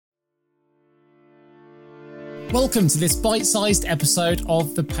Welcome to this bite-sized episode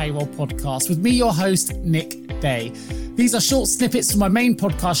of the Payroll podcast with me, your host, Nick Day. These are short snippets from my main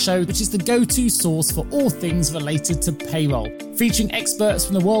podcast show, which is the go-to source for all things related to payroll. Featuring experts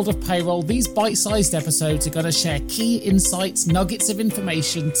from the world of payroll, these bite-sized episodes are going to share key insights, nuggets of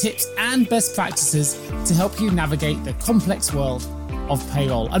information, tips and best practices to help you navigate the complex world of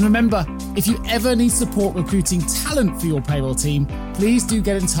payroll. And remember, if you ever need support recruiting talent for your payroll team, please do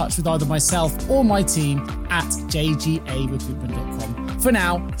get in touch with either myself or my team at jgarecruitment.com. For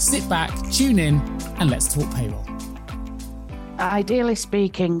now, sit back, tune in, and let's talk payroll. Ideally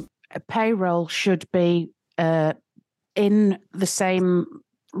speaking, a payroll should be in the same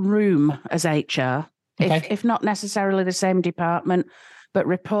room as HR, if not necessarily the same department, but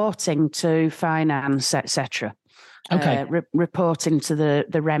reporting to finance, etc. Reporting to the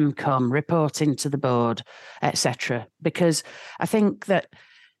REMCOM, reporting to the board, etc. Because I think that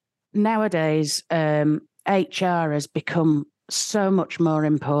nowadays HR has become so much more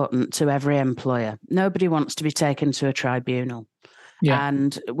important to every employer. Nobody wants to be taken to a tribunal. Yeah.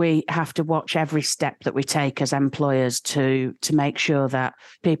 And we have to watch every step that we take as employers to make sure that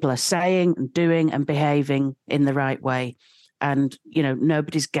people are saying and doing and behaving in the right way. And, you know,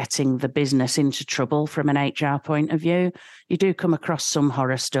 nobody's getting the business into trouble from an HR point of view. You do come across some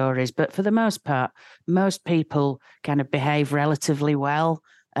horror stories, but for the most part, most people kind of behave relatively well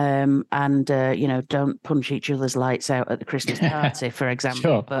and don't punch each other's lights out at the Christmas party, for example.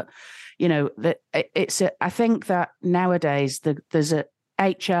 Sure. But, you know, I think that nowadays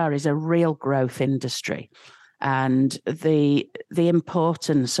HR is a real growth industry. And the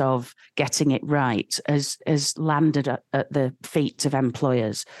importance of getting it right has landed at the feet of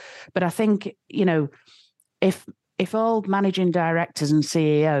employers. But I think, you know, if all managing directors and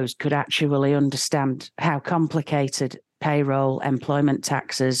CEOs could actually understand how complicated payroll, employment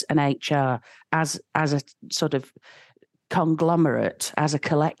taxes, and HR as a sort of conglomerate, as a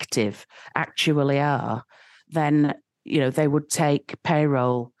collective, actually are, then, you know, they would take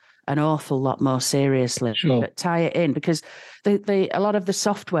payroll an awful lot more seriously. Sure. But tie it in, because a lot of the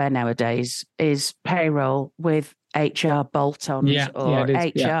software nowadays is payroll with HR bolt-ons or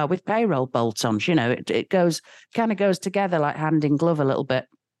HR with payroll bolt-ons. You know, it kind of goes together like hand in glove a little bit.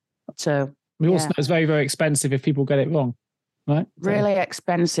 So we also know it's very, very expensive if people get it wrong, right? Really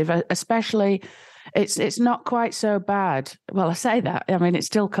expensive, especially. It's not quite so bad. Well, I say that. I mean, it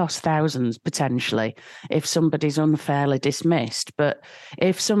still costs thousands potentially if somebody's unfairly dismissed. But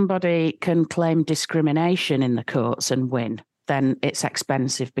if somebody can claim discrimination in the courts and win, then it's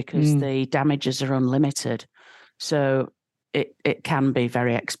expensive because the damages are unlimited. So it can be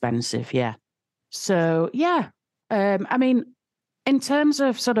very expensive, yeah. So, yeah. I mean, in terms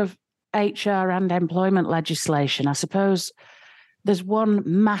of sort of HR and employment legislation, I suppose there's one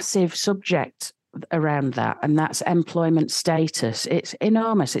massive subject around that, and that's employment status. It's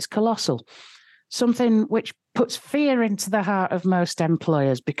enormous, it's colossal, something which puts fear into the heart of most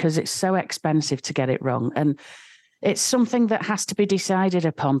employers because it's so expensive to get it wrong, and it's something that has to be decided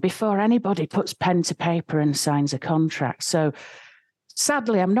upon before anybody puts pen to paper and signs a contract. So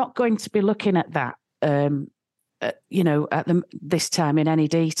sadly, I'm not going to be looking at that this time in any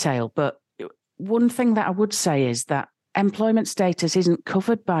detail, but one thing that I would say is that employment status isn't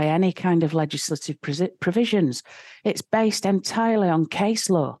covered by any kind of legislative provisions. It's based entirely on case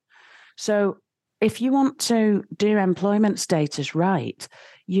law. So if you want to do employment status right,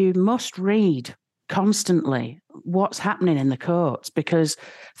 you must read constantly what's happening in the courts, because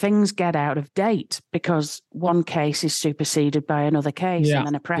things get out of date because one case is superseded by another case and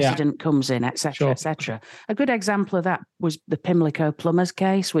then a precedent comes in, etc., etc. A good example of that was the Pimlico Plumbers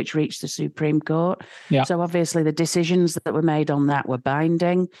case, which reached the Supreme Court. Yeah. So obviously the decisions that were made on that were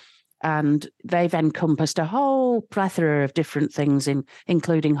binding, and they've encompassed a whole plethora of different things,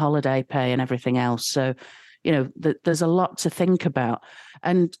 including holiday pay and everything else. So, you know, there's a lot to think about.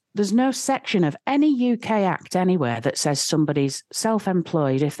 And there's no section of any UK Act anywhere that says somebody's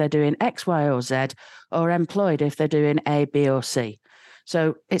self-employed if they're doing X, Y, or Z, or employed if they're doing A, B, or C.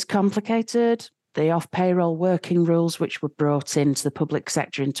 So it's complicated. The off-payroll working rules, which were brought into the public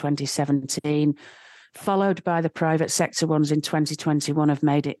sector in 2017, followed by the private sector ones in 2021, have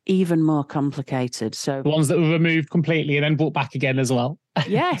made it even more complicated. So the ones that were removed completely and then brought back again as well.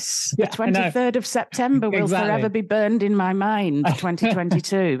 Yes, the 23rd of September will forever be burned in my mind,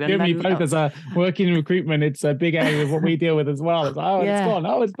 2022. And me both as a working in recruitment, it's a big area of what we deal with as well. It's it's gone.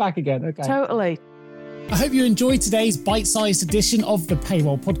 Oh, it's back again. Okay. Totally. I hope you enjoyed today's bite-sized edition of the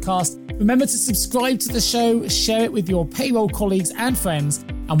Payroll podcast. Remember to subscribe to the show, share it with your payroll colleagues and friends,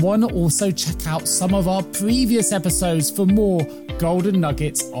 and why not also check out some of our previous episodes for more golden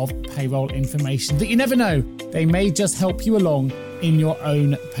nuggets of payroll information that you never know, they may just help you along in your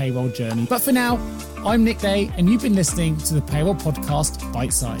own payroll journey. But for now, I'm Nick Day, and you've been listening to the Payroll Podcast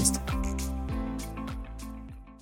Bite-Sized.